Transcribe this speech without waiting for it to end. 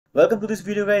Welcome to this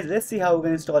video, guys. Let's see how we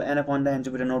can install Anaconda and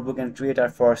Jupyter Notebook and create our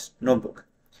first notebook.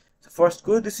 So first,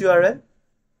 go to this URL,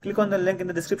 click on the link in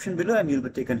the description below and you'll be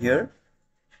taken here,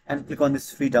 and click on this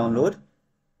free download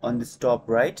on this top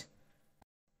right,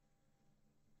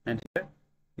 and here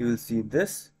you will see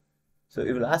this. So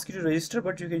it will ask you to register,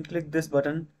 but you can click this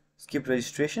button, skip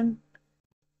registration,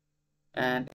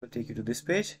 and it will take you to this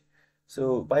page.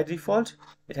 So by default,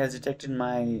 it has detected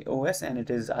my OS and it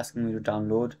is asking me to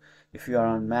download. If you are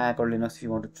on Mac or Linux, if you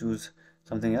want to choose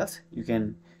something else, you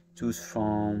can choose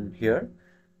from here,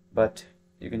 but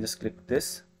you can just click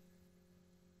this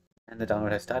and the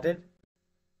download has started.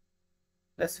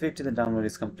 Let's wait till the download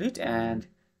is complete and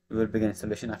we will begin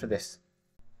installation after this.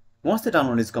 Once the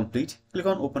download is complete, click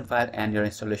on open file and your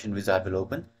installation wizard will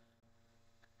open.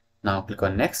 Now click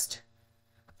on next,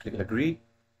 click agree.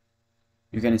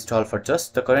 You can install for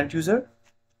just the current user,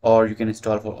 or you can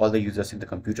install for all the users in the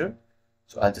computer.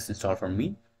 So I'll just install for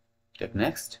me. Click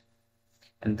next,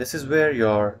 and this is where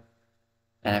your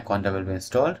Anaconda will be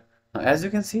installed. Now as you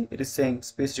can see, it is saying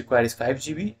space required is 5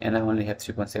 GB and I only have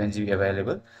 3.7 GB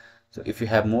available. So if you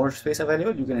have more space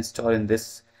available, you can install in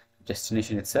this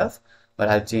destination itself, but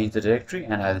I'll change the directory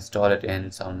and I'll install it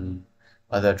in some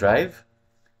other drive.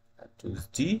 I'll choose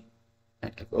D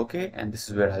and click OK, and this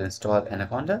is where I'll install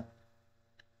Anaconda.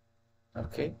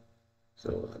 Okay,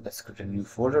 so let's create a new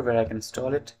folder where I can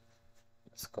install it.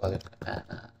 Let's call it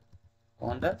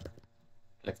Anaconda.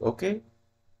 Click OK. Okay,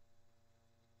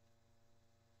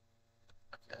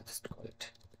 I'll just call it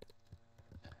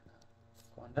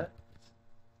Anaconda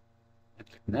and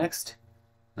click next.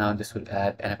 Now this will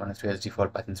add Anaconda to as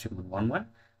default Python 3.11.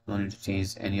 No need to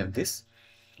change any of this.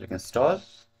 Click install,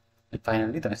 and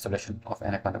finally the installation of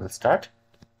Anaconda will start.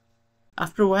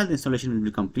 After a while, the installation will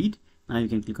be complete. Now you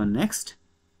can click on next,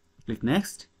 click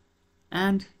next,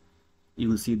 and you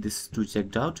will see this two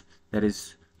checked out, that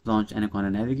is launch Anaconda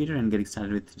Navigator and getting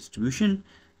started with distribution.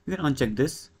 You can uncheck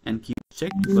this and keep it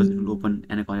checked because it will open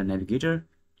Anaconda Navigator.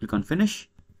 Click on finish,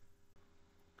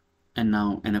 and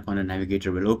now Anaconda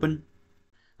Navigator will open.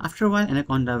 After a while,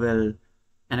 Anaconda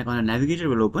Navigator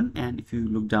will open, and if you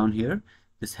look down here,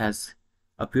 this has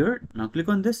appeared. Now click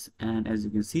on this, and as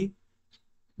you can see,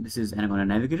 this is Anaconda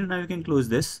Navigator. Now you can close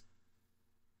this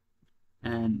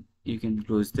and you can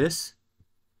close this.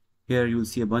 Here you will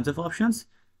see a bunch of options,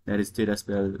 that is data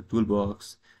spell,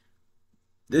 toolbox,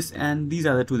 this, and these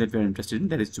are the two that we are interested in,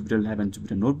 that is Jupyter Lab and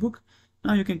Jupyter Notebook.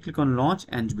 Now you can click on launch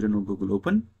and Jupyter Notebook will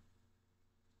open.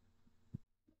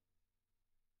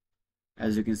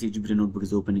 As you can see, Jupyter Notebook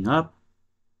is opening up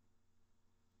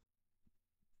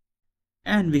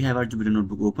and we have our Jupyter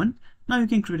Notebook open. Now you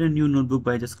can create a new notebook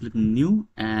by just clicking new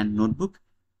and notebook,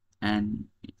 and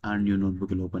our new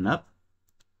notebook will open up.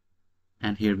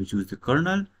 And here we choose the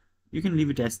kernel. You can leave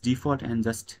it as default and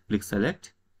just click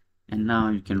select, and now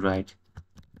you can write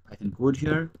Python code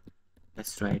here.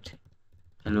 Let's write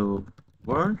hello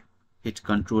world, hit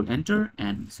Control Enter,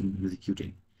 and this will be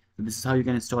executed. So this is how you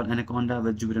can install Anaconda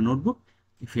with Jupyter Notebook.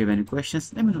 If you have any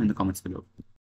questions, let me know in the comments below.